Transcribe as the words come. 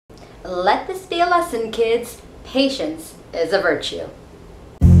Let this be a lesson, kids. Patience is a virtue.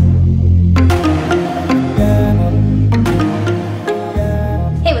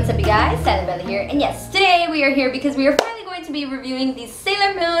 Hey, what's up you guys? Silent Belly here, and yes, today we are here because we are finally going to be reviewing the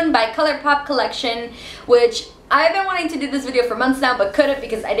Sailor Moon by Colourpop collection, which I've been wanting to do this video for months now, but couldn't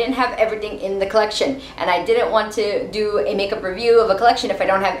because I didn't have everything in the collection. And I didn't want to do a makeup review of a collection if I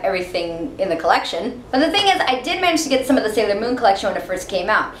don't have everything in the collection. But the thing is, I did manage to get some of the Sailor Moon collection when it first came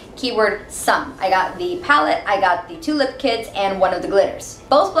out. Keyword, some. I got the palette, I got the 2 lip kits, and one of the glitters.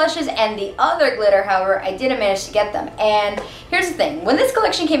 Both blushes and the other glitter, however, I didn't manage to get them. And here's the thing. When this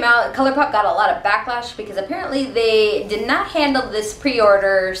collection came out, Colourpop got a lot of backlash because apparently they did not handle this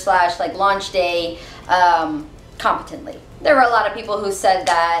pre-order slash like launch day competently. There were a lot of people who said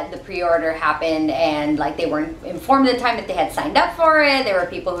that the pre-order happened and like they weren't informed in time that they had signed up for it. There were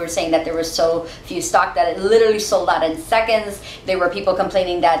people who were saying that there was so few stock that it literally sold out in seconds. There were people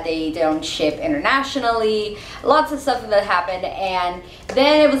complaining that they don't ship internationally. Lots of stuff that happened, and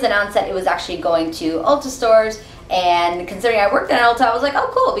then it was announced that it was actually going to Ulta stores. And considering I worked at Ulta, I was like,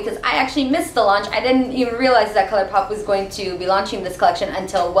 oh cool, because I actually missed the launch. I didn't even realize that Colourpop was going to be launching this collection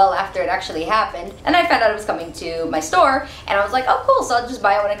until well after it actually happened. And I found out it was coming to my store, and I was like, oh cool, so I'll just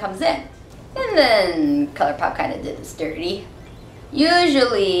buy it when it comes in. And then Colourpop kind of did this dirty.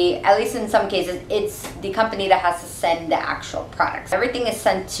 Usually, at least in some cases, it's the company that has to send the actual products. Everything is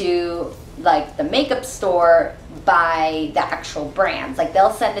sent to like the makeup store by the actual brands. Like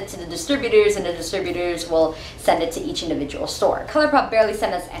they'll send it to the distributors and the distributors will send it to each individual store. Colourpop barely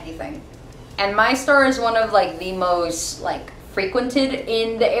sent us anything. And my store is one of like the most like frequented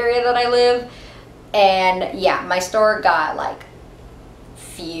in the area that I live. And yeah, my store got like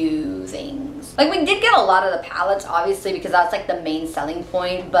few things. Like we did get a lot of the palettes obviously because that's like the main selling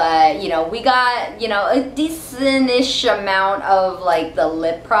point, but you know, we got, you know, a decent-ish amount of like the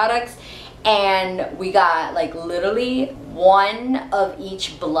lip products, and we got like literally 1 of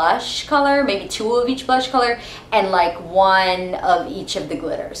each blush color, maybe 2 of each blush color, and like 1 of each of the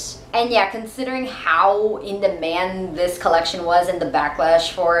glitters. And yeah, considering how in demand this collection was and the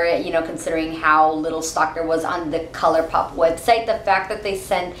backlash for it, you know, considering how little stock there was on the Colourpop website, the fact that they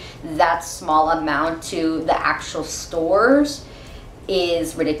sent that small amount to the actual stores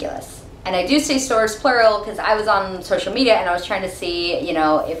is ridiculous. And I do say stores plural because I was on social media and I was trying to see, you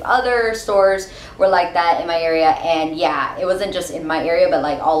know, if other stores were like that in my area. And yeah, it wasn't just in my area, but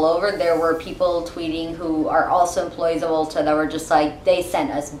like all over. There were people tweeting who are also employees of Ulta that were just like, they sent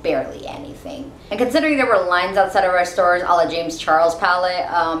us barely anything. And considering there were lines outside of our stores, a la James Charles palette,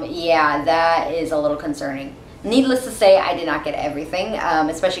 yeah, that is a little concerning. Needless to say, I did not get everything,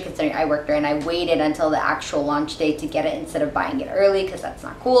 especially considering I worked there and I waited until the actual launch day to get it instead of buying it early because that's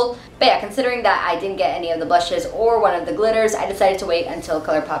not cool. But yeah, considering that I didn't get any of the blushes or 1 of the glitters, I decided to wait until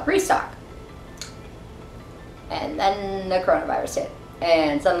Colourpop restock. And then the coronavirus hit.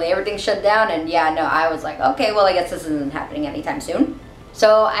 And suddenly everything shut down, and yeah, no, I was like, okay, well I guess this isn't happening anytime soon.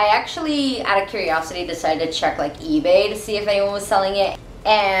 So I actually, out of curiosity, decided to check like eBay to see if anyone was selling it.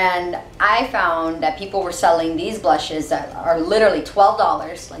 And I found that people were selling these blushes that are literally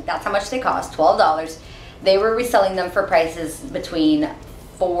 $12, like that's how much they cost, $12. They were reselling them for prices between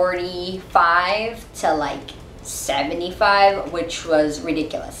 $45 to like $75, which was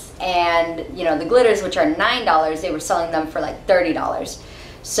ridiculous. And you know, the glitters, which are $9, they were selling them for like $30.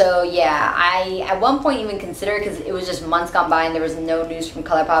 So yeah, I at one point even considered, because it was just months gone by and there was no news from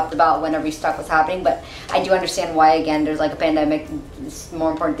Colourpop about when a restock was happening, but I do understand why. Again, there's like a pandemic, there's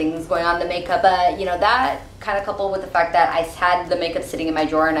more important things going on than makeup, but you know, that kind of coupled with the fact that I had the makeup sitting in my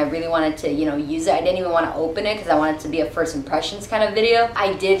drawer and I really wanted to, you know, use it. I didn't even want to open it because I wanted it to be a first impressions kind of video.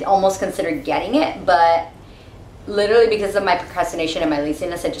 I did almost consider getting it, but literally because of my procrastination and my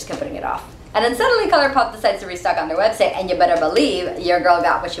laziness, I just kept putting it off. And then suddenly Colourpop decides to restock on their website, and you better believe your girl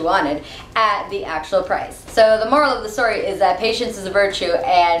got what she wanted at the actual price. So the moral of the story is that patience is a virtue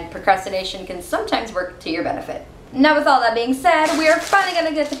and procrastination can sometimes work to your benefit. Now with all that being said, we are finally going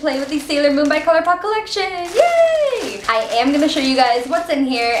to get to play with the Sailor Moon by Colourpop collection. Yay! I am going to show you guys what's in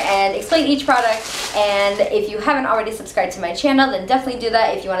here and explain each product. And if you haven't already subscribed to my channel, then definitely do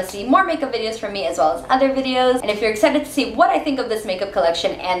that if you want to see more makeup videos from me as well as other videos. And if you're excited to see what I think of this makeup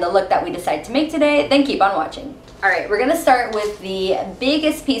collection and the look that we decided to make today, then keep on watching. Alright, we're going to start with the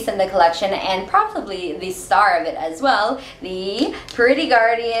biggest piece in the collection and probably the star of it as well, the Pretty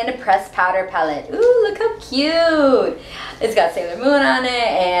Guardian Pressed Powder Palette. Ooh, look how cute! It's got Sailor Moon on it,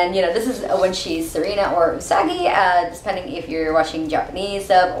 and you know, this is when she's Serena or Usagi, depending if you're watching Japanese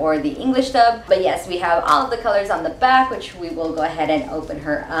dub or the English dub. But yes, we have all of the colors on the back, which we will go ahead and open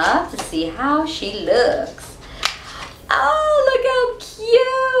her up to see how she looks. Oh, look how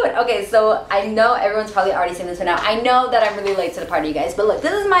cute. Okay, so I know everyone's probably already seen this one now. I know that I'm really late to the party, you guys, but look,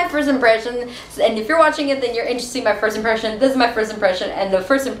 this is my first impression, and if you're watching it, then you're interested in my first impression. This is my first impression, and the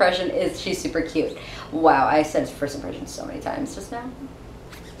first impression is she's super cute. Wow, I said first impression so many times just now.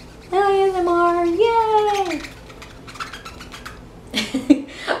 ASMR, yay!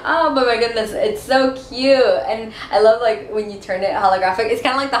 Oh, but my goodness, it's so cute, and I love like when you turn it holographic. It's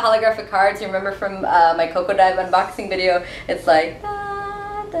kind of like the holographic cards you remember from my Coco Dive unboxing video. It's like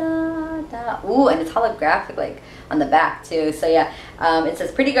da, da, da. Ooh, and it's holographic like on the back too. So yeah, it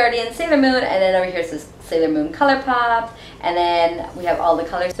says Pretty Guardian Sailor Moon, and then over here it says Sailor Moon Colourpop, and then we have all the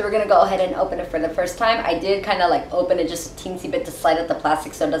colors. So we're gonna go ahead and open it for the first time. I did kind of like open it just a teensy bit to slide out the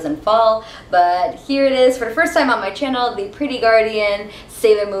plastic so it doesn't fall, but here it is for the first time on my channel, the Pretty Guardian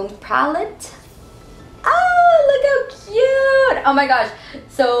Sailor Moon palette. Oh, look how cute! Oh my gosh,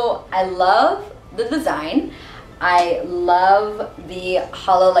 so I love the design. I love the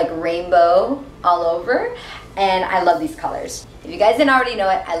hollow like rainbow all over, and I love these colors. If you guys didn't already know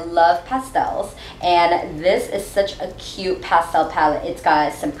it, I love pastels, and this is such a cute pastel palette. It's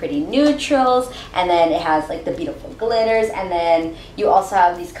got some pretty neutrals, and then it has like the beautiful glitters, and then you also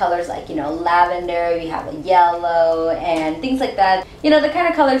have these colors like, you know, lavender, you have a yellow, and things like that. You know, the kind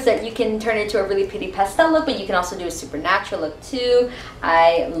of colors that you can turn into a really pretty pastel look, but you can also do a super natural look too.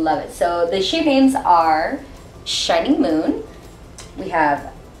 I love it. So the shade names are Shining Moon, we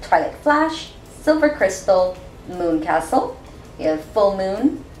have Twilight Flash, Silver Crystal, Moon Castle, we have Full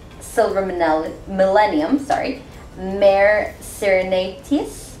Moon, Silver Millennium, sorry, Mare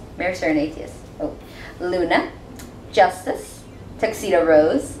Serenatis, oh, Luna, Justice, Tuxedo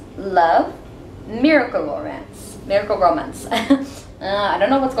Rose, Love, Miracle Romance. I don't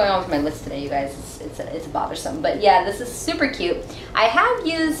know what's going on with my list today, you guys. It's bothersome, but yeah, this is super cute. I have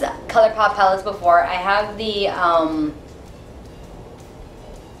used Colourpop palettes before. I have the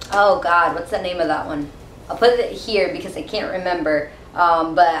oh god, what's the name of that one? I'll put it here because I can't remember.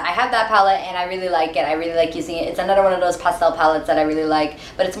 But I have that palette and I really like it. I really like using it. It's another one of those pastel palettes that I really like,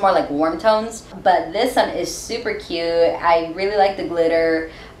 but it's more like warm tones. But this one is super cute. I really like the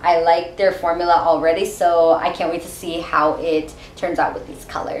glitter. I like their formula already, so I can't wait to see how it turns out with these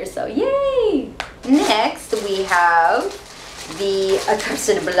colors. So yay! Next we have the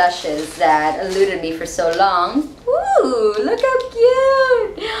accursed blushes that eluded me for so long. Ooh, look how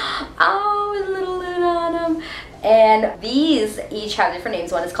cute! Oh, with a little lid on them. And these each have different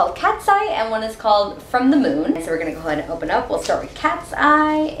names. One is called Cat's Eye and one is called From the Moon. So we're gonna go ahead and open up. We'll start with Cat's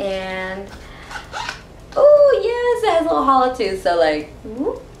Eye, and oh yes, it has a little hollow too. So like,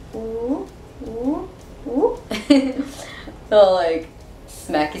 ooh, ooh, ooh, ooh. Little like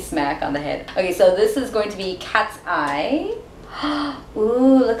smacky smack on the head. Okay, so this is going to be Cat's Eye.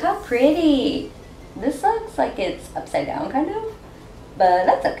 Ooh, look how pretty. This looks like it's upside down kind of, but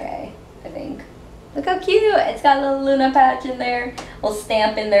that's okay, I think. Look how cute. It's got a little Luna patch in there, a little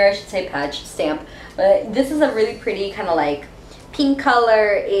stamp in there, I should say patch, stamp. But this is a really pretty kind of like pink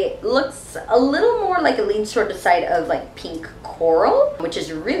color. It looks a little more like it leans toward the side of like pink coral, which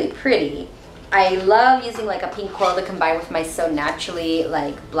is really pretty. I love using like a pink coral to combine with my So Naturally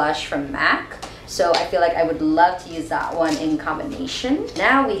like blush from MAC. So I feel like I would love to use that one in combination.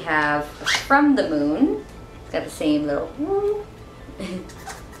 Now we have From the Moon. It's got the same little woo.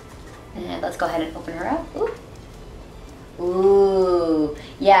 And let's go ahead and open her up. Ooh. Ooh.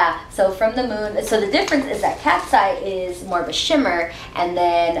 Yeah, so From the Moon, so the difference is that Cat's Eye is more of a shimmer, and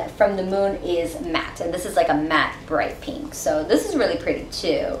then From the Moon is matte. And this is like a matte bright pink. So this is really pretty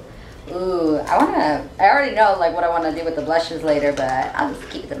too. Ooh, I already know like what I want to do with the blushes later, but I'll just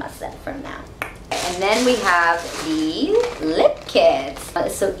keep them a set from now. And then we have the lip kits.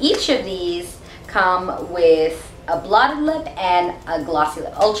 So each of these come with a blotted lip and a glossy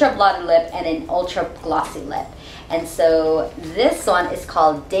lip. Ultra blotted lip and an ultra glossy lip. And so this one is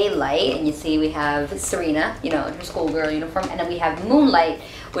called Daylight, and you see we have Serena, you know, in her schoolgirl uniform, and then we have Moonlight,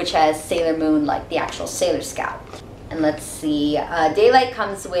 which has Sailor Moon, like the actual Sailor Scout. And let's see, Daylight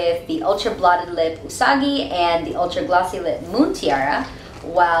comes with the ultra blotted lip Usagi and the ultra glossy lip Moon Tiara,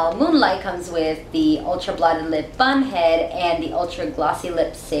 while Moonlight comes with the ultra blotted lip Bunhead and the ultra glossy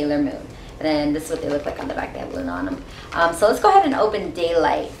lip Sailor Moon. And then this is what they look like on the back. They have Luna on them. So let's go ahead and open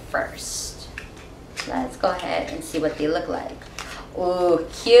Daylight first. Let's go ahead and see what they look like. Ooh,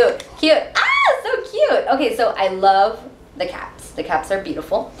 cute, cute. Ah, so cute. Okay, so I love the caps. The caps are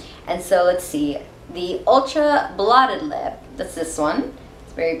beautiful. And so let's see. The ultra blotted lip, that's this one.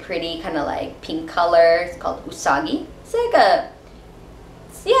 It's very pretty, kind of like pink color. It's called Usagi. It's like a,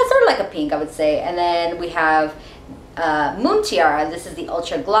 yeah, sort of like a pink, I would say. And then we have Moon Tiara. This is the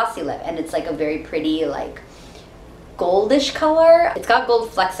ultra glossy lip, and it's like a very pretty like goldish color. It's got gold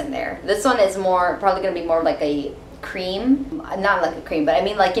flecks in there. This one is more, probably gonna be more like a cream. Not like a cream, but I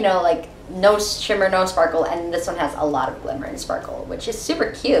mean like, you know, like no shimmer, no sparkle, and this one has a lot of glimmer and sparkle, which is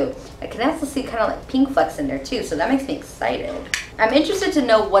super cute. I can also see kind of like pink flecks in there too, so that makes me excited. I'm interested to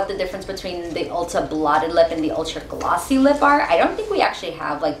know what the difference between the Ultra Blotted Lip and the Ultra Glossy Lip are. I don't think we actually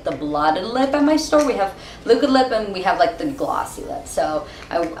have like the Blotted Lip at my store. We have Liquid Lip and we have like the Glossy Lip. So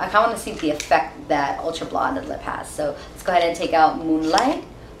I kind of want to see the effect that Ultra Blotted Lip has. So let's go ahead and take out Moonlight.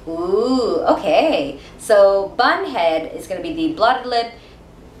 Ooh, okay. So Bunhead is going to be the Blotted Lip.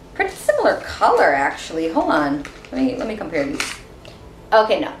 Pretty similar color actually. Hold on. Let me compare these.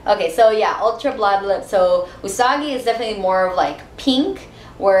 Okay, no. Okay, so yeah, Ultra Blotted Lip. So Usagi is definitely more of like pink,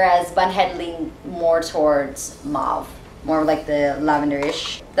 whereas Bunhead lean more towards mauve. More like the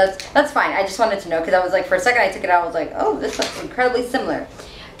lavender-ish. That's fine. I just wanted to know because I was like, for a second I took it out, I was like, oh, this looks incredibly similar.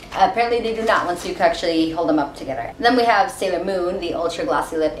 Apparently they do not once you can actually hold them up together. And then we have Sailor Moon, the Ultra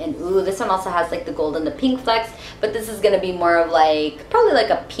Glossy Lip, and ooh, this one also has like the gold and the pink flecks, but this is gonna be more of like, probably like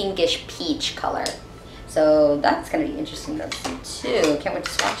a pinkish peach color. So that's gonna be interesting to see too. Can't wait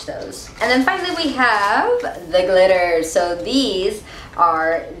to swatch those. And then finally we have the glitters. So these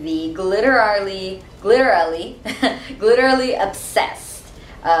are the glitterly obsessed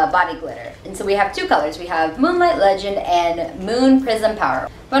body glitter. And so we have two colors. We have Moonlight Legend and Moon Prism Power.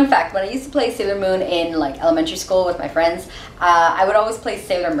 Fun fact, when I used to play Sailor Moon in like elementary school with my friends, I would always play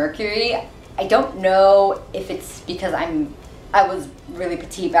Sailor Mercury. I don't know if it's because I was really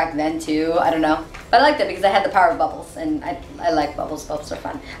petite back then too, I don't know. But I liked it because I had the power of bubbles, and I like bubbles. Bubbles are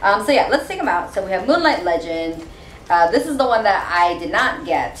fun. So yeah, let's take them out. So we have Moonlight Legend. This is the one that I did not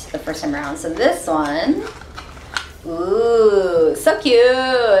get the first time around. So this one, ooh, so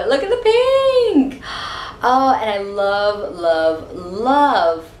cute. Look at the pink. Oh, and I love, love,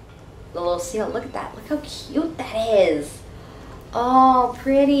 love the little seal. Look at that. Look how cute that is. Oh,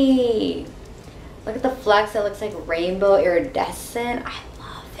 pretty. Look at the flecks. It looks like rainbow iridescent. I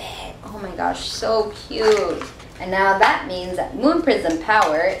love it. Oh my gosh, so cute. And now that means that Moon Prism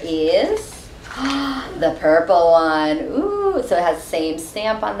Power is the purple one. Ooh, so it has the same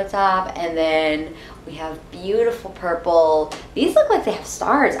stamp on the top, and then we have beautiful purple. These look like they have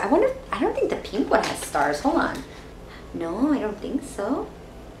stars. I wonder, I don't think the pink one has stars. Hold on. No, I don't think so.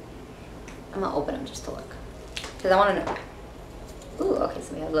 I'm gonna open them just to look, because I want to know. Ooh, okay,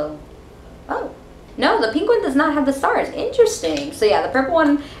 so we have a little, oh. No, the pink one does not have the stars. Interesting. So yeah, the purple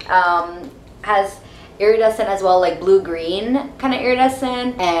one has iridescent as well, like blue-green kind of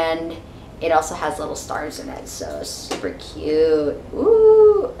iridescent, and it also has little stars in it, so super cute.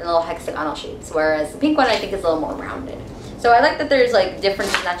 Ooh, and little hexagonal shapes, whereas the pink one I think is a little more rounded. So I like that there's like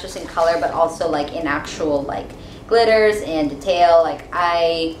differences not just in color, but also like in actual like glitters and detail. Like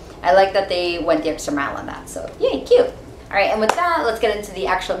I like that they went the extra mile on that, so yay, cute. All right, and with that, let's get into the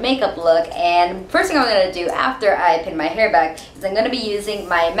actual makeup look. And first thing I'm gonna do after I pin my hair back is I'm gonna be using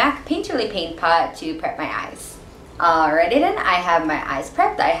my MAC Painterly Paint Pot to prep my eyes. Alrighty then, I have my eyes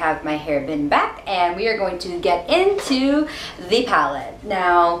prepped, I have my hair pinned back, and we are going to get into the palette.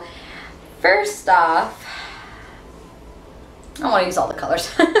 Now, first off, I want to use all the colors.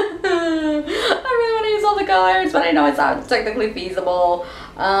 I really want to use all the colors, but I know it's not technically feasible.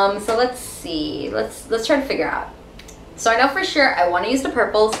 So let's see, let's try to figure out. So I know for sure I want to use the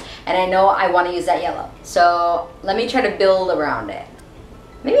purples, and I know I want to use that yellow. So let me try to build around it.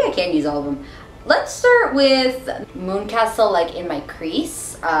 Maybe I can use all of them. Let's start with Mooncastle, like in my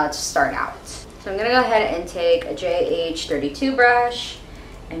crease, to start out. So I'm gonna go ahead and take a JH32 brush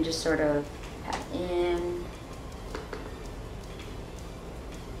and just sort of pat in.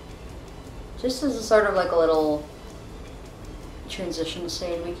 Just as a sort of like a little transition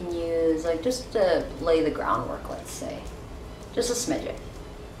shade we can use, like just to lay the groundwork, let's say. Just a smidget.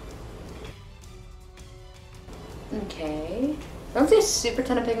 Okay. I don't see a super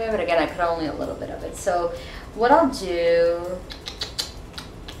ton of pigment, but again, I put only a little bit of it. So what I'll do,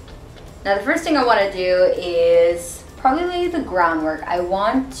 now the first thing I want to do is probably lay the groundwork. I know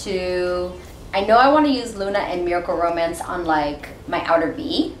I want to use Luna and Miracle Romance on like my outer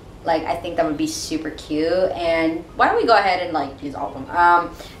V. Like, I think that would be super cute. And why don't we go ahead and like use all of them.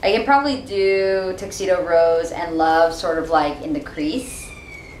 I can probably do Tuxedo Rose and Love sort of like in the crease.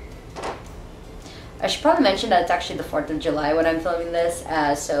 I should probably mention that it's actually the 4th of July when I'm filming this,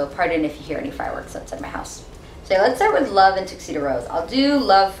 so pardon if you hear any fireworks outside my house. So yeah, let's start with Love and Tuxedo Rose. I'll do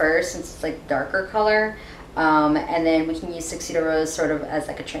Love first since it's like darker color, and then we can use Tuxedo Rose sort of as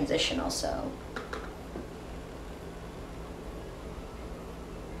like a transition also.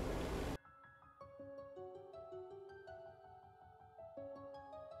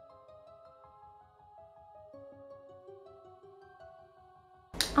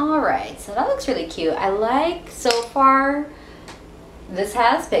 Alright, so that looks really cute. I like, so far, this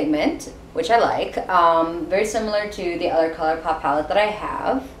has pigment, which I like. Very similar to the other Colourpop palette that I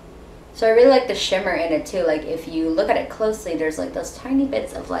have. So I really like the shimmer in it too. Like if you look at it closely, there's like those tiny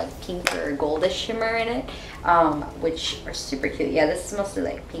bits of like pink or goldish shimmer in it, which are super cute. Yeah, this is mostly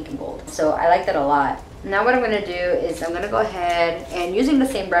like pink and gold. So I like that a lot. Now what I'm gonna do is I'm gonna go ahead and using the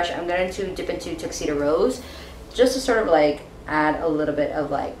same brush, I'm going to dip into Tuxedo Rose just to sort of like add a little bit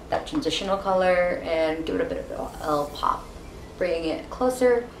of like that transitional color and give it a bit of a pop, bringing it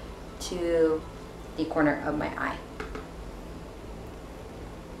closer to the corner of my eye.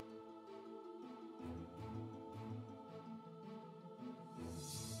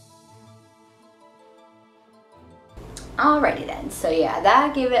 Alrighty then, so yeah,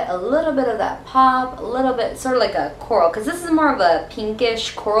 that gave it a little bit of that pop, a little bit, sort of like a coral, because this is more of a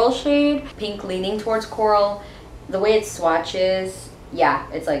pinkish coral shade, pink leaning towards coral. The way it swatches, yeah,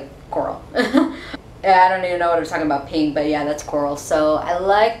 it's like coral. I don't even know what I was talking about pink, but yeah, that's coral. So I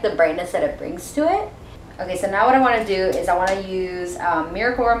like the brightness that it brings to it. Okay, so now what I want to do is I want to use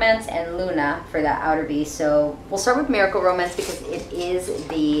Miracle Romance and Luna for that outer V. So we'll start with Miracle Romance because it is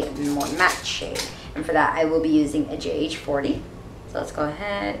the more matte shade. And for that, I will be using a JH40. So let's go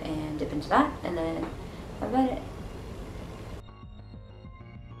ahead and dip into that, and then I've got it.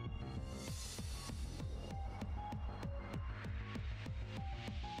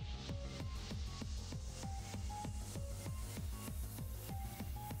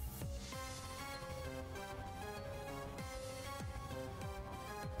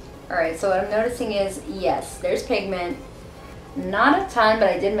 Alright, so what I'm noticing is, yes, there's pigment. Not a ton, but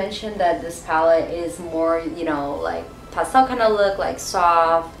I did mention that this palette is more, you know, like pastel kind of look, like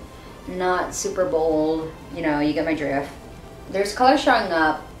soft, not super bold, you know, you get my drift. There's color showing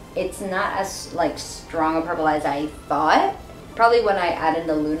up. It's not as like strong a purple as I thought. Probably when I add in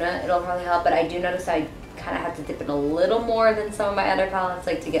the Luna, it'll probably help, but I do notice I kind of have to dip in a little more than some of my other palettes,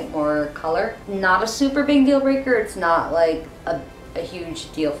 like to get more color. Not a super big deal breaker. It's not like a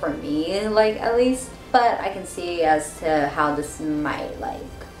huge deal for me, like at least. But I can see as to how this might like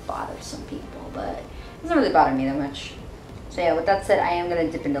bother some people, but it doesn't really bother me that much. So yeah, with that said, I am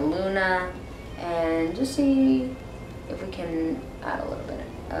gonna dip into Luna and just see if we can add a little bit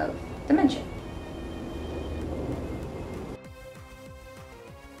of dimension.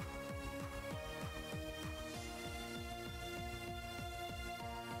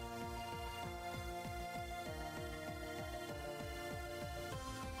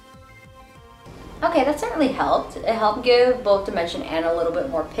 Okay, that certainly helped. It helped give both dimension and a little bit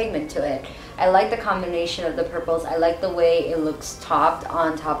more pigment to it. I like the combination of the purples. I like the way it looks topped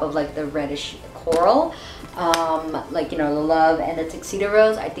on top of like the reddish coral. Like, you know, the Love and the Tuxedo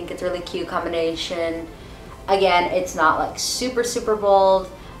Rose. I think it's a really cute combination. Again, it's not like super, super bold,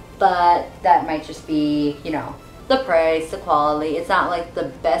 but that might just be, you know, the price, the quality. It's not like the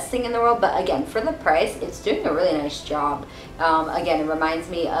best thing in the world, but again, for the price, it's doing a really nice job. Again, it reminds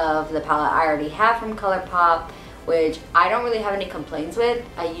me of the palette I already have from Colourpop, which I don't really have any complaints with.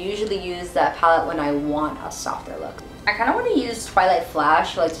 I usually use that palette when I want a softer look. I kind of want to use Twilight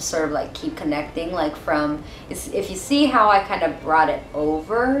Flash, like to sort of like keep connecting, like from, if you see how I kind of brought it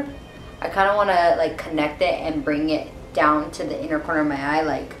over, I kind of want to like connect it and bring it down to the inner corner of my eye,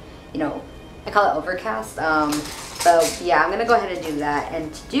 like, you know, I call it overcast. So yeah, I'm gonna go ahead and do that.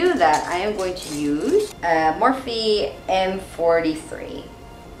 And to do that, I am going to use Morphe M43.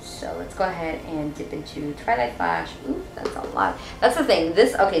 So let's go ahead and dip into Twilight Flash. Ooh, that's a lot. That's the thing.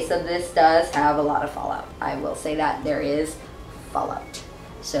 This, okay, so this does have a lot of fallout. I will say that there is fallout.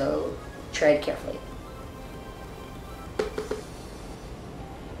 So tread carefully.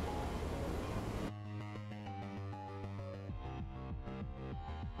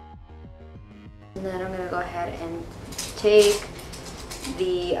 And then I'm going to go ahead and take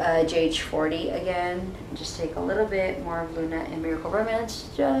the JH40 again. Just take a little bit more of Luna and Miracle Romance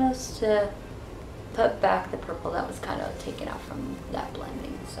just to put back the purple that was kind of taken out from that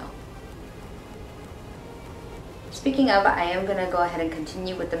blending. So, speaking of, I am going to go ahead and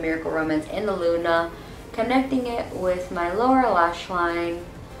continue with the Miracle Romance and the Luna, connecting it with my lower lash line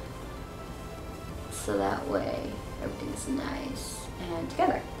so that way everything's nice and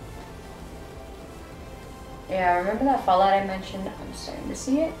together. Yeah, remember that fallout I mentioned? I'm starting to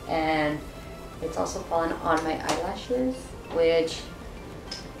see it, and it's also fallen on my eyelashes, which,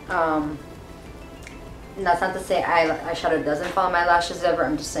 that's not to say eyeshadow doesn't fall on my lashes ever.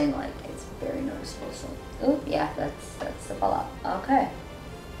 I'm just saying, like, it's very noticeable. So, oh yeah, that's the fallout. Okay,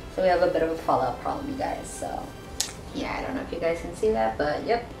 so we have a bit of a fallout problem, you guys. So, yeah, I don't know if you guys can see that, but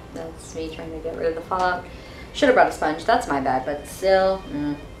yep, that's me trying to get rid of the fallout. Should have brought a sponge. That's my bad, but still,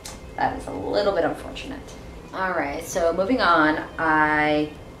 That is a little bit unfortunate. Alright, so moving on,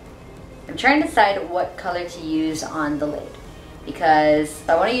 I'm trying to decide what color to use on the lid, because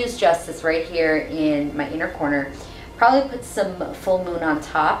I want to use Justice right here in my inner corner. Probably put some Full Moon on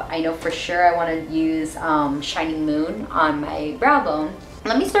top. I know for sure I want to use Shining Moon on my brow bone.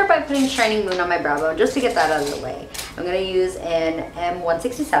 Let me start by putting Shining Moon on my brow bone just to get that out of the way. I'm going to use an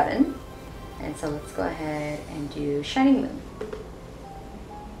M167, and so let's go ahead and do Shining Moon.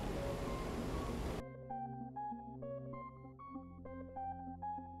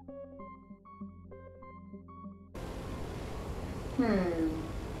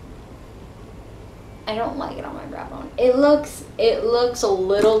 I don't like it on my brow bone. It looks a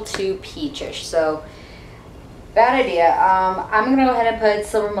little too peachish, so bad idea. I'm gonna go ahead and put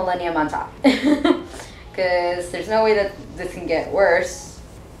Silver Millennium on top because there's no way that this can get worse,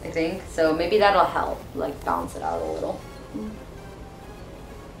 I think. So maybe that'll help, like, balance it out a little.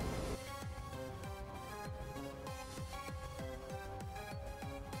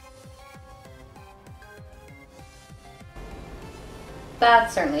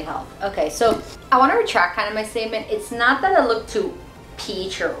 That certainly helped. Okay, so I want to retract kind of my statement. It's not that it looked too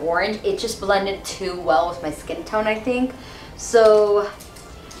peach or orange, it just blended too well with my skin tone, I think. So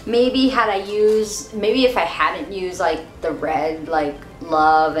maybe if I hadn't used like the red, like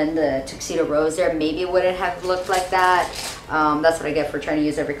Love and the Tuxedo Rose there, maybe it wouldn't have looked like that. That's what I get for trying to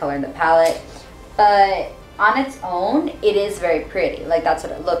use every color in the palette. But on its own, it is very pretty. Like, that's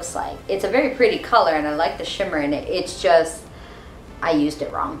what it looks like. It's a very pretty color and I like the shimmer in it. It's just, I used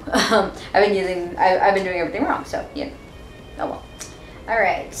it wrong. I've been doing everything wrong, so yeah. Oh well.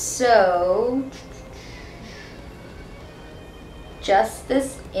 Alright, so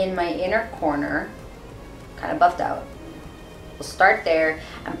Justice in my inner corner, kind of buffed out. We'll start there.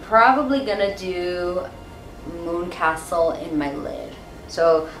 I'm probably gonna do Moon Castle in my lid.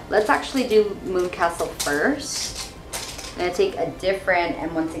 So let's actually do Moon Castle first. I'm gonna take a different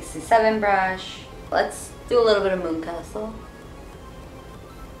M167 brush. Let's do a little bit of Moon Castle.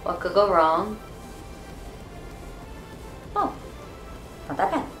 What could go wrong? Oh, not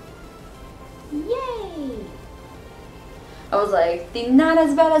that bad. Yay! I was like, not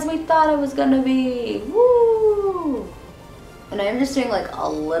as bad as we thought it was gonna be. Woo! And I'm just doing like a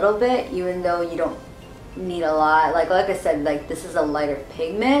little bit, even though you don't need a lot. Like I said, like this is a lighter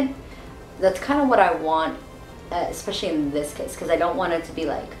pigment. That's kind of what I want, especially in this case, because I don't want it to be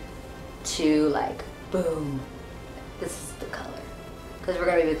like too like boom. This is the color. Because we're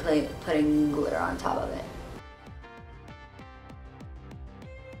going to be putting glitter on top of it.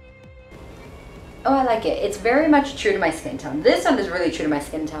 Oh, I like it. It's very much true to my skin tone. This one is really true to my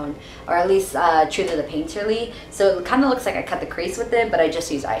skin tone, or at least true to the painterly. So it kind of looks like I cut the crease with it, but I just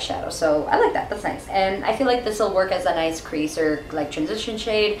use eyeshadow. So I like that. That's nice. And I feel like this will work as a nice crease or like transition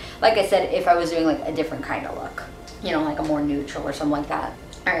shade. Like I said, if I was doing like a different kind of look, you know, like a more neutral or something like that.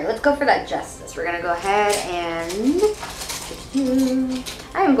 All right, let's go for that Justice. We're going to go ahead and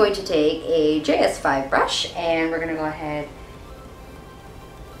I am going to take a JS5 brush and we're going to go ahead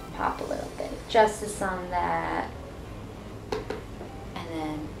and pop a little bit of Justice on that. And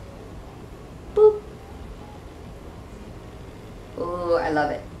then boop. Ooh, I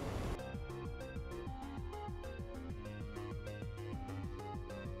love it.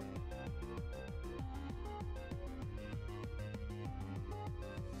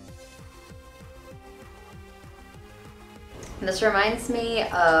 This reminds me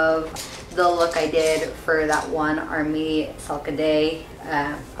of the look I did for that one Army Salka Day.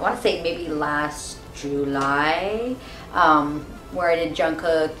 I want to say maybe last July, where I did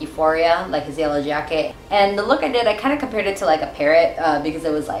Jungkook Euphoria, like his yellow jacket. And the look I did, I kind of compared it to like a parrot because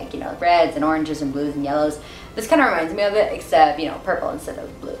it was like, you know, reds and oranges and blues and yellows. This kind of reminds me of it, except, you know, purple instead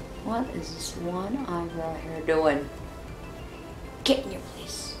of blue. What is this one eyebrow hair doing? Get in your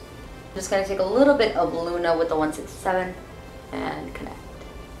place. I'm just going to take a little bit of Luna with the 167. And connect.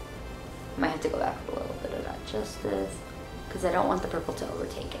 I might have to go back with a little bit of that Justice because I don't want the purple to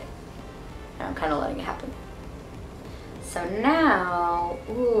overtake it. And I'm kind of letting it happen. So now,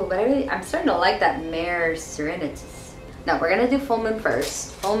 ooh, but I'm starting to like that Mare Serenity. No, we're gonna do Full Moon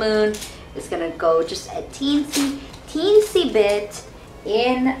first. Full Moon is gonna go just a teensy bit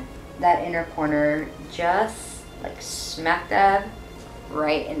in that inner corner, just like smack dab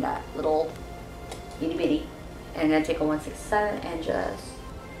right in that little itty bitty. And I'm gonna take a 167 and just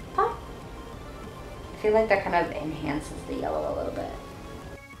pop. I feel like that kind of enhances the yellow a little bit.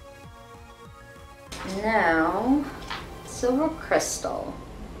 Now, Silver Crystal.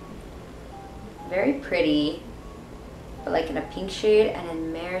 Very pretty, but like in a pink shade. And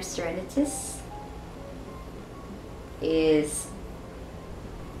then Mare Serenitas is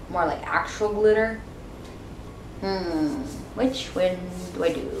more like actual glitter. Which one do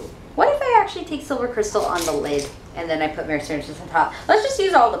I do? What if I actually take silver crystal on the lid and then I put mirror surfaces on top? Let's just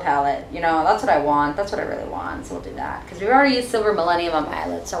use all the palette. You know, that's what I want. That's what I really want. So we'll do that. Because we've already used silver millennium on my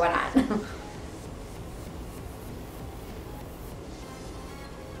eyelid, so why not?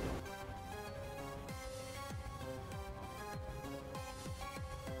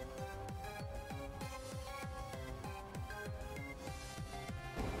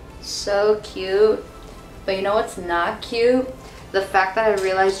 So cute. But you know what's not cute? The fact that I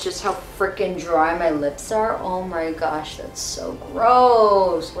realized just how freaking dry my lips are. Oh my gosh, that's so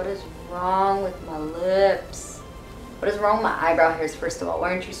gross. What is wrong with my lips? What is wrong with my eyebrow hairs, first of all?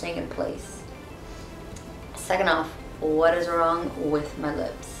 Why aren't you staying in place? Second off, what is wrong with my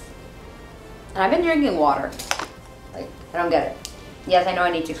lips? And I've been drinking water. Like, I don't get it. Yes, I know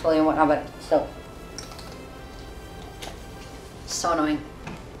I need to exfoliate and whatnot, but still. So annoying.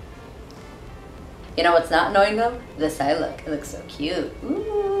 You know what's not annoying though? This eye look. It looks so cute.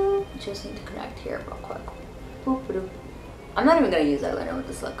 Ooh. Just need to connect here real quick. Boop, boop. I'm not even gonna use eyeliner with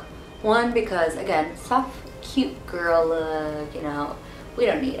this look. One, because again, soft, cute girl look, you know. We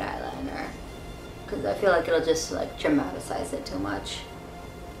don't need eyeliner. Because I feel like it'll just like dramatize it too much.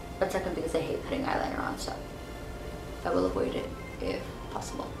 But second, because I hate putting eyeliner on, so I will avoid it if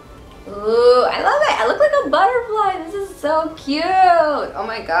possible. Ooh, I love it. I look like a butterfly. This is so cute. Oh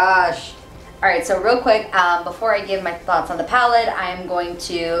my gosh. Alright, so real quick, before I give my thoughts on the palette, I'm going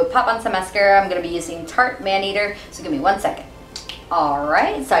to pop on some mascara. I'm going to be using Tarte Maneater, so give me 1 second.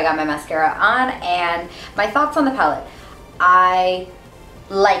 Alright, so I got my mascara on, and my thoughts on the palette. I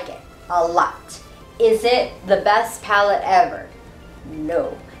like it a lot. Is it the best palette ever?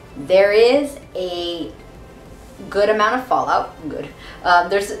 No. There is a good amount of fallout. Good.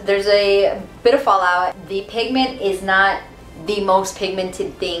 There's a bit of fallout. The pigment is not the most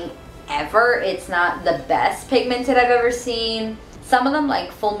pigmented thing ever. It's not the best pigmented I've ever seen. Some of them, like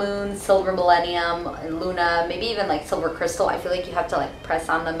Full Moon, Silver Millennium, Luna, maybe even like Silver Crystal, I feel like you have to like press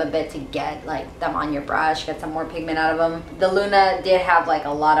on them a bit to get like them on your brush, get some more pigment out of them. The Luna did have like a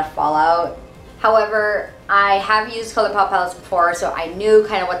lot of fallout. However, I have used Colourpop palettes before, so I knew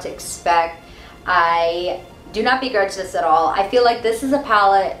kind of what to expect. I do not begrudge this at all. I feel like this is a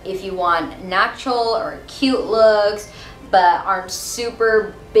palette if you want natural or cute looks, but aren't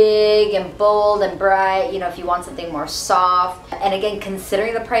super big and bold and bright, you know, if you want something more soft. And again,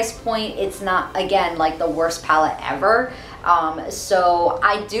 considering the price point, it's not, again, like the worst palette ever. So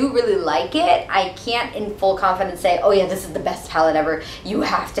I do really like it. I can't in full confidence say, oh yeah, this is the best palette ever, you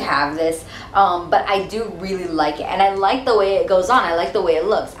have to have this. But I do really like it, and I like the way it goes on. I like the way it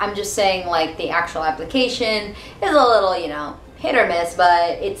looks. I'm just saying, like, the actual application is a little, you know, hit or miss,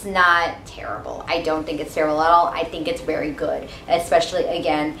 but it's not terrible. I don't think it's terrible at all. I think it's very good, especially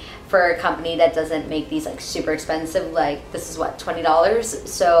again for a company that doesn't make these like super expensive. Like, this is what, $20,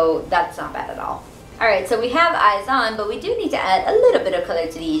 so that's not bad at all. All right, so we have eyes on, but we do need to add a little bit of color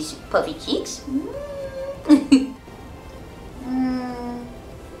to these puffy cheeks.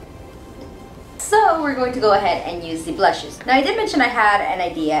 So we're going to go ahead and use the blushes. Now, I did mention I had an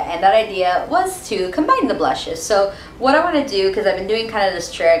idea, and that idea was to combine the blushes. So what I want to do, because I've been doing kind of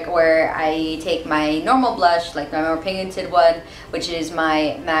this trick where I take my normal blush, like my more pigmented one, which is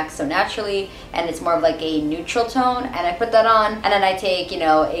my MAC So Naturally, and it's more of like a neutral tone, and I put that on, and then I take, you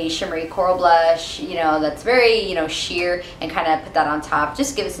know, a shimmery coral blush, you know, that's very, you know, sheer, and kind of put that on top.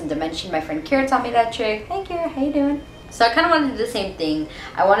 Just give it some dimension. My friend Kira taught me that trick. Hey Kira, how you doing? So I kind of want to do the same thing.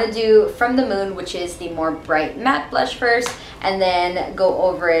 I want to do From the Moon, which is the more bright matte blush first, and then go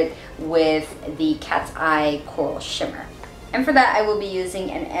over it with the Cat's Eye Coral Shimmer. And for that, I will be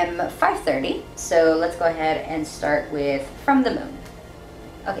using an M530. So let's go ahead and start with From the Moon.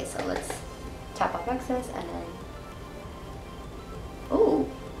 Okay, so let's tap off excess and then...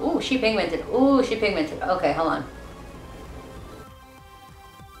 Ooh, she pigmented. Ooh, she pigmented. Okay, hold on.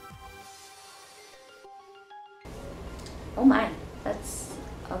 Oh my, that's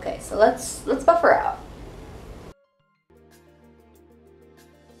okay. So let's buff her out.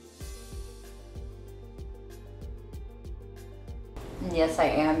 Yes, I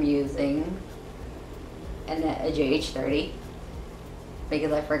am using a JH30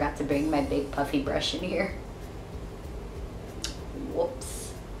 because I forgot to bring my big puffy brush in here.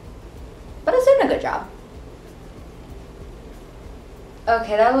 Whoops. But it's doing a good job.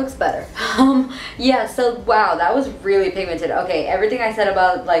 Okay, that looks better. Yeah, so wow, that was really pigmented. Okay, everything I said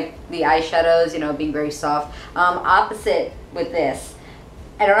about like the eyeshadows, you know, being very soft, opposite with this.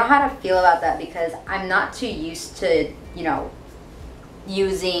 I don't know how to feel about that because I'm not too used to, you know,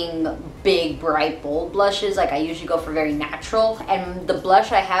 using big, bright, bold blushes. Like I usually go for very natural. And the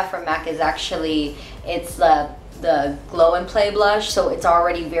blush I have from MAC is actually, it's the Glow and Play blush, so it's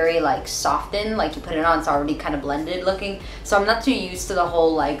already very like softened. Like you put it on, it's already kind of blended looking. So I'm not too used to the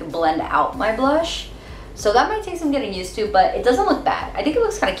whole like blend out my blush. So that might take some getting used to, but it doesn't look bad. I think it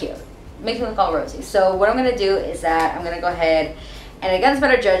looks kind of cute. It makes me look all rosy. So what I'm gonna do is that I'm gonna go ahead and against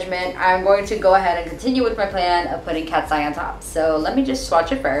better judgment, I'm going to go ahead and continue with my plan of putting Cat's Eye on top. So let me just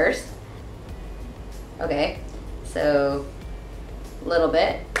swatch it first. Okay, so a little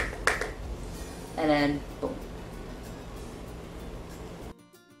bit, and then boom.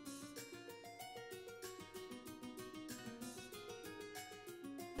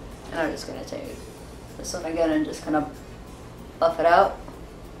 And I'm just gonna take this one again and just kind of buff it out.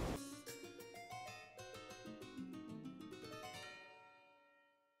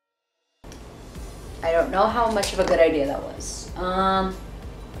 I don't know how much of a good idea that was.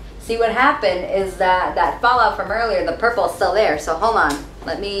 See, what happened is that that fallout from earlier, the purple is still there. So hold on,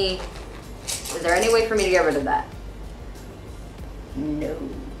 is there any way for me to get rid of that? No,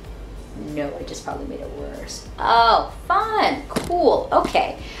 I just probably made it worse. Oh, fun, cool,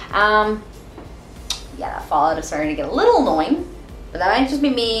 okay. Yeah, that fallout is starting to get a little annoying, but that might just be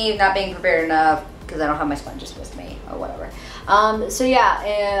me not being prepared enough because I don't have my sponges with me or whatever. So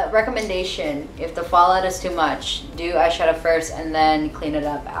yeah, recommendation, if the fallout is too much, do eyeshadow first and then clean it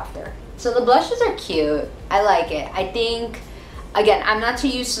up after. So the blushes are cute. I like it. I think, again, I'm not too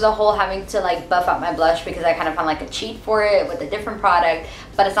used to the whole having to like buff out my blush because I kind of found like a cheat for it with a different product,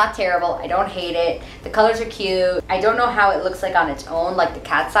 but it's not terrible. I don't hate it. The colors are cute. I don't know how it looks like on its own, like the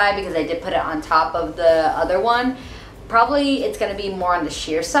Cat's Eye, because I did put it on top of the other one. Probably it's gonna be more on the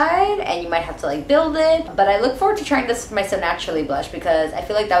sheer side and you might have to like build it, but I look forward to trying this with my So Naturally blush because I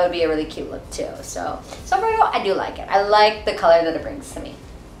feel like that would be a really cute look too. So far I do like it. I like the color that it brings to me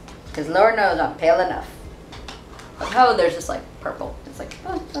because Lord knows I'm pale enough. But oh, there's just like purple. It's like,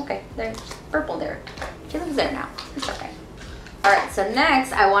 oh, okay, there's purple there. She lives there now, it's okay. All right, so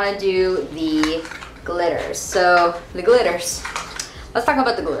next I wanna do the glitters. So the glitters, let's talk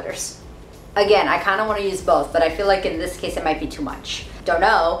about the glitters. Again, I kind of want to use both, but I feel like in this case it might be too much. Don't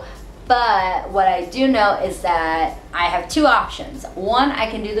know, but what I do know is that I have two options. One,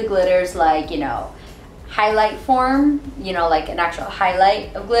 I can do the glitters like, you know, highlight form, you know, like an actual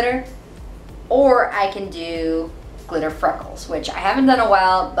highlight of glitter, or I can do glitter freckles, which I haven't done in a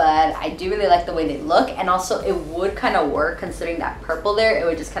while, but I do really like the way they look, and also it would kind of work considering that purple there. It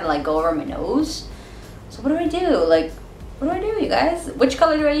would just kind of like go over my nose. So what do I do? Like, what do I do, you guys? Which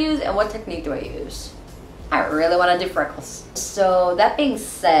color do I use and what technique do I use? I really want to do freckles. So that being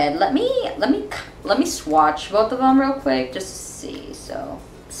said, let me swatch both of them real quick just to see. So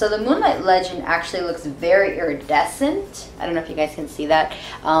the Moonlight Legend actually looks very iridescent. I don't know if you guys can see that.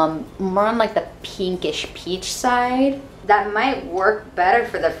 More on like the pinkish peach side. That might work better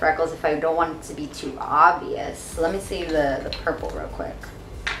for the freckles if I don't want it to be too obvious. So let me see the purple real quick.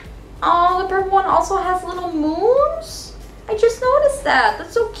 Oh, the purple one also has little moons. I just noticed that.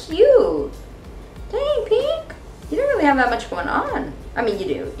 That's so cute. Dang, Pink. You don't really have that much going on. I mean, you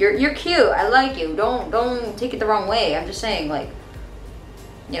do. You're cute. I like you. Don't take it the wrong way. I'm just saying, like,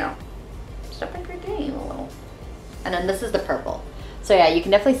 you know, step up your game a little. And then this is the purple. So yeah, you can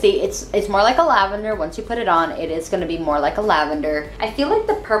definitely see it's more like a lavender. Once you put it on, it is going to be more like a lavender. I feel like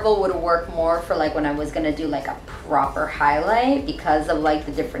the purple would work more for like when I was going to do like a proper highlight because of like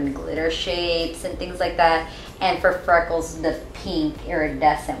the different glitter shapes and things like that. And for freckles, the pink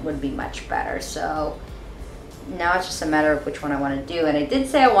iridescent would be much better. So now it's just a matter of which one I want to do. And I did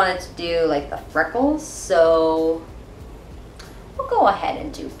say I wanted to do like the freckles, so we'll go ahead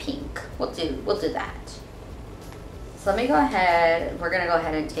and do pink. We'll do that. So let me go ahead, we're gonna go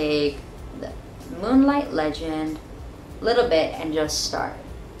ahead and take the Moonlight Legend a little bit and just start.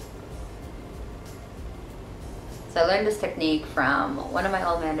 So I learned this technique from one of my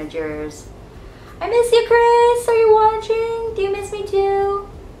old managers. I miss you, Chris. Are you watching? Do you miss me too?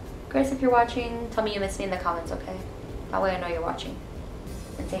 Chris, if you're watching, tell me you miss me in the comments, okay? That way I know you're watching.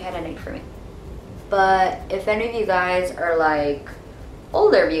 And say hi to Nate for me. But if any of you guys are like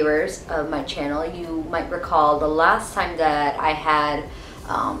older viewers of my channel, you might recall the last time that I had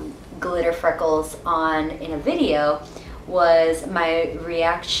glitter freckles on in a video was my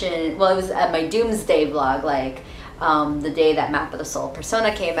reaction, well, it was at my Doomsday vlog, like the day that Map of the Soul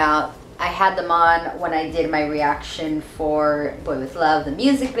Persona came out. I had them on when I did my reaction for Boy With Love, the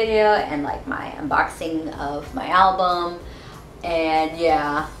music video, and like my unboxing of my album. And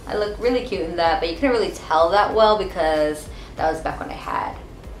yeah, I look really cute in that, but you couldn't really tell that well because that was back when I had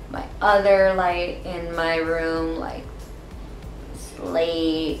my other light in my room, like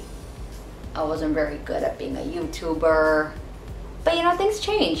late. I wasn't very good at being a YouTuber. But you know, things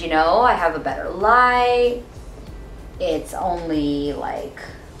change, you know? I have a better light. It's only like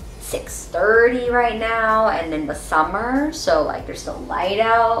 6:30 right now, and in the summer, so like there's still light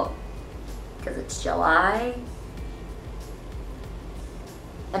out because it's July.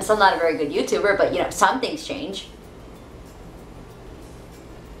 I'm still not a very good YouTuber, but you know, some things change.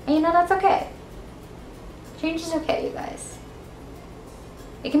 And you know, that's okay. Change is okay, you guys.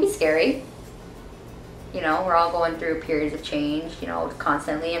 It can be scary. You know, we're all going through periods of change, you know,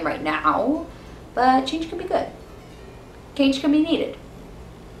 constantly and right now. But change can be good. Change can be needed.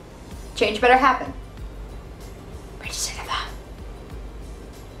 Change better happen.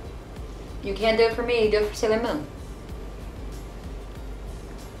 You can't do it for me, do it for Sailor Moon.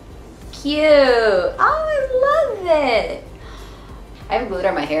 Cute. Oh, I love it. I have glitter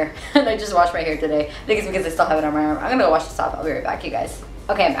in my hair and I just washed my hair today. I think it's because I still have it on my arm. I'm gonna go wash this off. I'll be right back, you guys.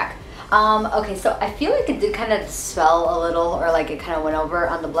 Okay, I'm back. Okay, so I feel like it did kind of spell a little, or like it kind of went over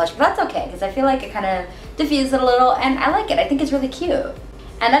on the blush, but that's okay because I feel like it kind of diffused it a little, and I like it. I think it's really cute.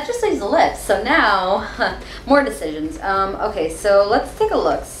 And that just leaves the lips. So now, more decisions. Okay, so let's take a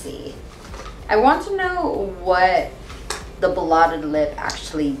look, see. I want to know what the blotted lip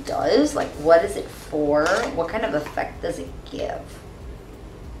actually does. Like, what is it for? What kind of effect does it give?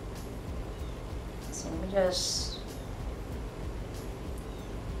 So let me just...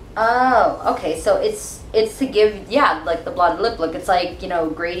 Oh, okay, so it's to give, yeah, like the blotted lip look. It's like, you know,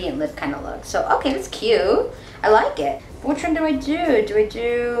 gradient lip kind of look. So, okay, that's cute. I like it. Which one do I do? Do I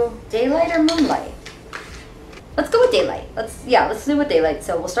do daylight or moonlight? Let's go with daylight. Let's do with daylight.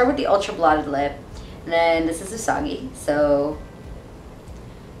 So we'll start with the ultra blotted lip. And then this is Usagi. So,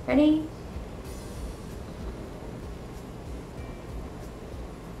 ready?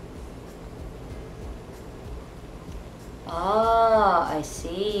 Ah, I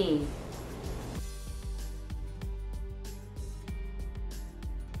see.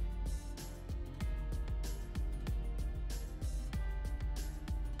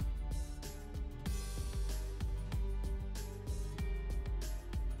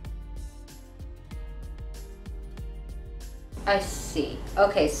 I see.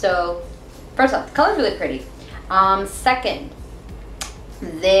 Okay, so first off, the color's really pretty. Second,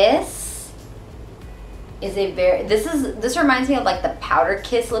 this is a this reminds me of like the Powder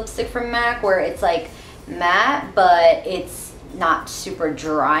Kiss lipstick from MAC, where it's like matte, but it's not super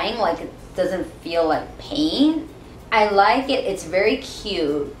drying, like it doesn't feel like paint. I like it. It's very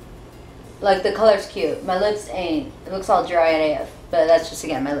cute. Like the color's cute. My lips ain't. It looks all dry at AF, but that's just,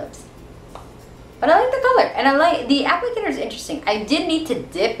 again, my lips. But I like the color, and I like the applicator is interesting. I did need to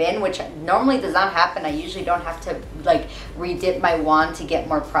dip in, which normally does not happen. I usually don't have to like re-dip my wand to get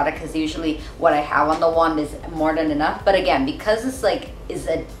more product, because usually what I have on the wand is more than enough. But again, because it's like is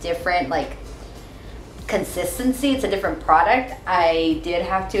a different like consistency, it's a different product, I did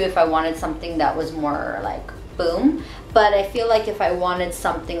have to, if I wanted something that was more like boom. But I feel like if I wanted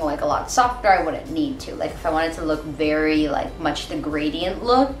something like a lot softer, I wouldn't need to. Like if I wanted to look very like much the gradient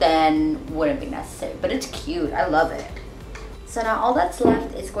look, then wouldn't be necessary. But it's cute, I love it. So now all that's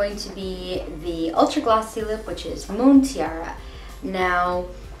left is going to be the ultra glossy lip, which is Moon Tiara. Now,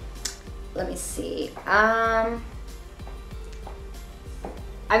 let me see. I've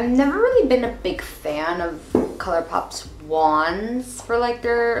never really been a big fan of Colourpop's wands for like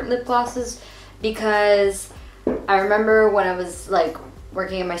their lip glosses, because I remember when I was like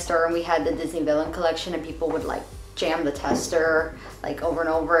working in my store and we had the Disney Villain collection, and people would like jam the tester like over and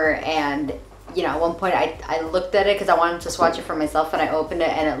over, and you know, at one point I looked at it because I wanted to swatch it for myself, and I opened it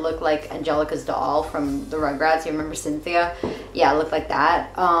and it looked like Angelica's doll from the Rugrats. You remember Cynthia? Yeah, it looked like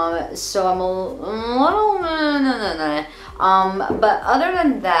that. So I'm a little but other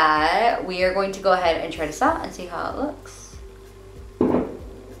than that, we are going to go ahead and try this out and see how it looks.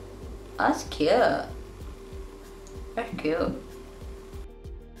 That's cute. That's cute.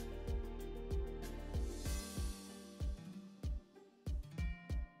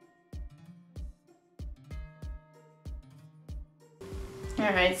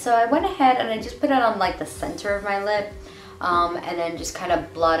 Alright, so I went ahead and I just put it on like the center of my lip, and then just kind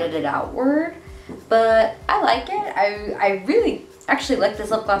of blotted it outward. But I like it. I really actually like this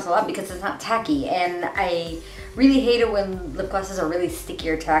lip gloss a lot because it's not tacky, and I really hate it when lip glosses are really sticky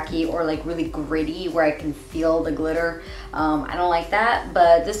or tacky or like really gritty where I can feel the glitter. I don't like that,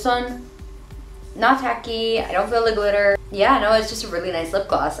 but this one, not tacky, I don't feel the glitter. Yeah, no, it's just a really nice lip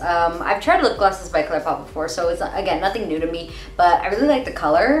gloss. I've tried lip glosses by Colourpop before, so it's, again, nothing new to me, but I really like the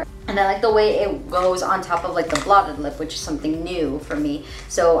color. And I like the way it goes on top of like the blotted lip, which is something new for me.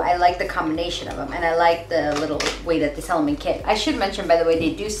 So I like the combination of them, and I like the little way that they sell them in kit. I should mention, by the way,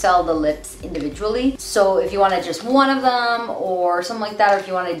 they do sell the lips individually. So if you wanted just one of them or something like that, or if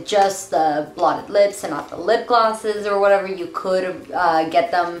you wanted just the blotted lips and not the lip glosses or whatever, you could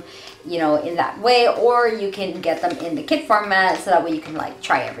get them, you know, in that way, or you can get them in the kit format so that way you can like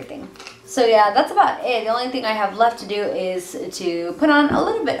try everything. So yeah, that's about it. The only thing I have left to do is to put on a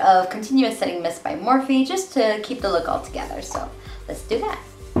little bit of Continuous Setting Mist by Morphe just to keep the look all together. So let's do that.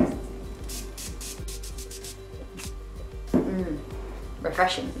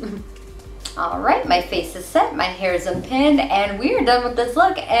 Refreshing. Alright, my face is set, my hair is unpinned, and we are done with this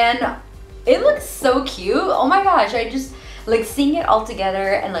look, and it looks so cute. Oh my gosh, I just like seeing it all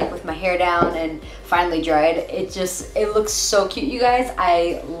together and like with my hair down and finally dried, it looks so cute, you guys.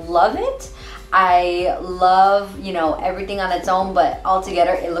 I love it. I love, you know, everything on its own, but all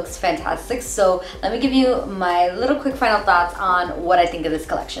together it looks fantastic. So let me give you my little quick final thoughts on what I think of this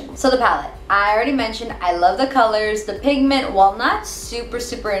collection. So the palette, I already mentioned I love the colors. The pigment, while not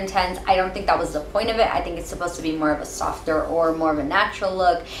super intense, I don't think that was the point of it. I think it's supposed to be more of a softer or more of a natural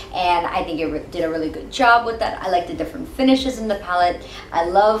look, and I think it did a really good job with that. I like the different finishes in the palette. I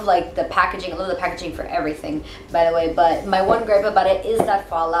love like the packaging. I love the packaging for everything, by the way, but my one gripe about it is that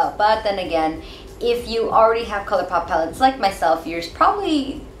fallout. But then again, if you already have Colourpop palettes like myself, you're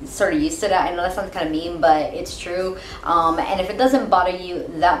probably sort of used to that. I know that sounds kind of mean, but it's true. And if it doesn't bother you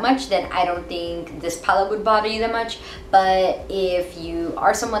that much, then I don't think this palette would bother you that much. But if you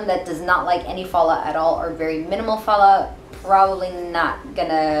are someone that does not like any fallout at all or very minimal fallout, probably not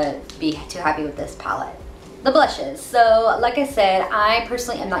gonna be too happy with this palette. The blushes. So like I said, I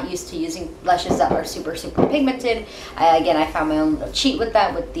personally am not used to using blushes that are super pigmented. Again, I found my own little cheat with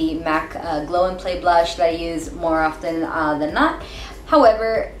that with the MAC Glow and Play blush that I use more often than not.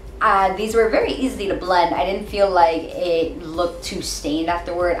 However, these were very easy to blend. I didn't feel like it looked too stained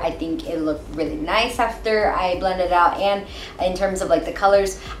afterward. I think it looked really nice after I blended out. And in terms of like the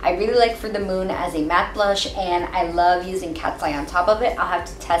colors, I really like For the Moon as a matte blush, and I love using Cat's Eye on top of it. I'll have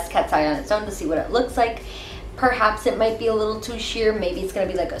to test Cat's Eye on its own to see what it looks like. Perhaps it might be a little too sheer. Maybe it's gonna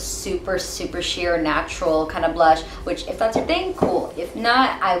be like a super sheer natural kind of blush, which if that's your thing, cool. If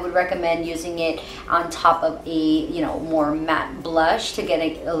not, I would recommend using it on top of a, you know, more matte blush to give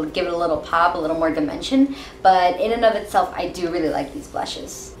it a little pop, a little more dimension. But in and of itself, I do really like these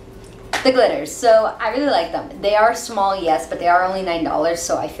blushes. The glitters, so I really like them. They are small, yes, but they are only $9,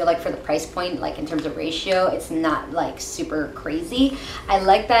 so I feel like for the price point, like in terms of ratio, it's not like super crazy. I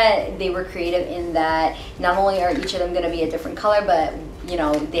like that they were creative in that not only are each of them going to be a different color, but you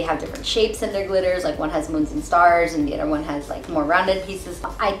know, they have different shapes in their glitters. Like one has moons and stars and the other one has like more rounded pieces.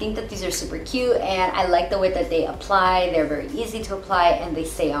 I think that these are super cute, and I like the way that they apply. They're very easy to apply and they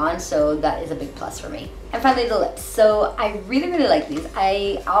stay on, so that is a big plus for me. And finally, the lips. So I really like these.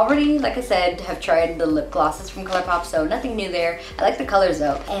 I already, like I said, have tried the lip glosses from Colourpop, so nothing new there. I like the colors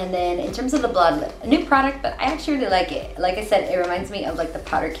though. And then in terms of the blonde lip, a new product, but I actually really like it. Like I said, it reminds me of like the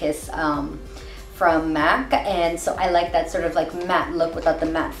Powder Kiss from MAC, and so I like that sort of like matte look without the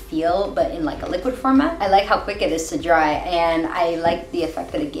matte feel, but in like a liquid format. I like how quick it is to dry, and I like the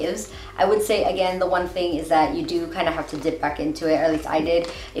effect that it gives. I would say, again, the one thing is that you do kind of have to dip back into it, or at least I did,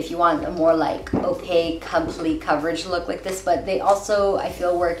 if you want a more like opaque, complete coverage look like this. But they also, I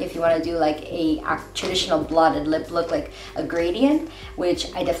feel, work if you want to do like a traditional blotted lip look, like a gradient, which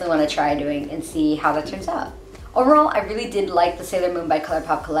I definitely want to try doing and see how that turns out. Overall, I really did like the Sailor Moon by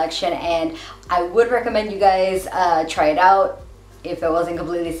Colourpop collection, and I would recommend you guys try it out if it wasn't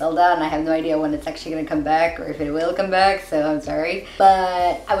completely sold out, and I have no idea when it's actually going to come back or if it will come back, so I'm sorry.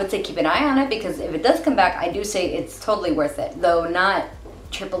 But I would say keep an eye on it, because if it does come back, I do say it's totally worth it, though not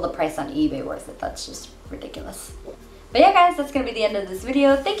triple the price on eBay worth it. That's just ridiculous. But yeah guys, that's going to be the end of this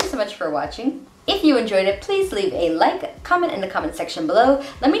video. Thank you so much for watching. If you enjoyed it, please leave a like, comment in the comment section below.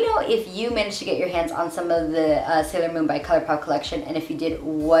 Let me know if you managed to get your hands on some of the Sailor Moon by Colourpop collection, and if you did,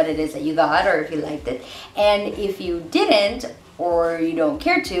 what it is that you got, or if you liked it. And if you didn't, or you don't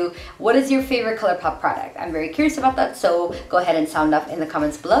care to, what is your favorite Colourpop product? I'm very curious about that, so go ahead and sound off in the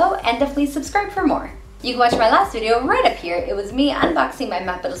comments below, and definitely subscribe for more. You can watch my last video right up here. It was me unboxing my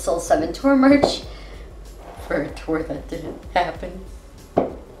Map of the Soul 7 tour merch for a tour that didn't happen.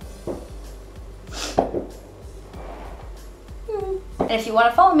 And if you want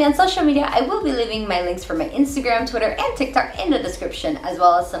to follow me on social media, I will be leaving my links for my Instagram, Twitter, and TikTok in the description, as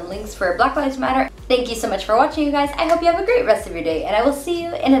well as some links for Black Lives Matter. Thank you so much for watching, you guys. I hope you have a great rest of your day, and I will see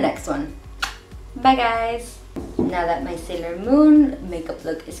you in the next one. Bye, guys. Now that my Sailor Moon makeup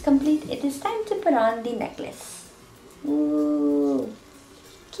look is complete, it is time to put on the necklace. Ooh,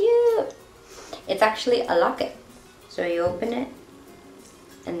 cute. It's actually a locket. So you open it,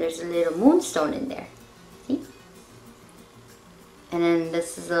 and there's a little moonstone in there. See? And then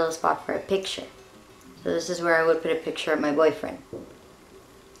this is a little spot for a picture. So this is where I would put a picture of my boyfriend.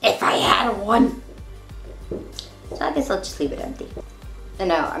 If I had one! So I guess I'll just leave it empty. And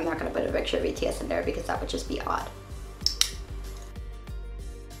no, I'm not gonna put a picture of BTS in there because that would just be odd.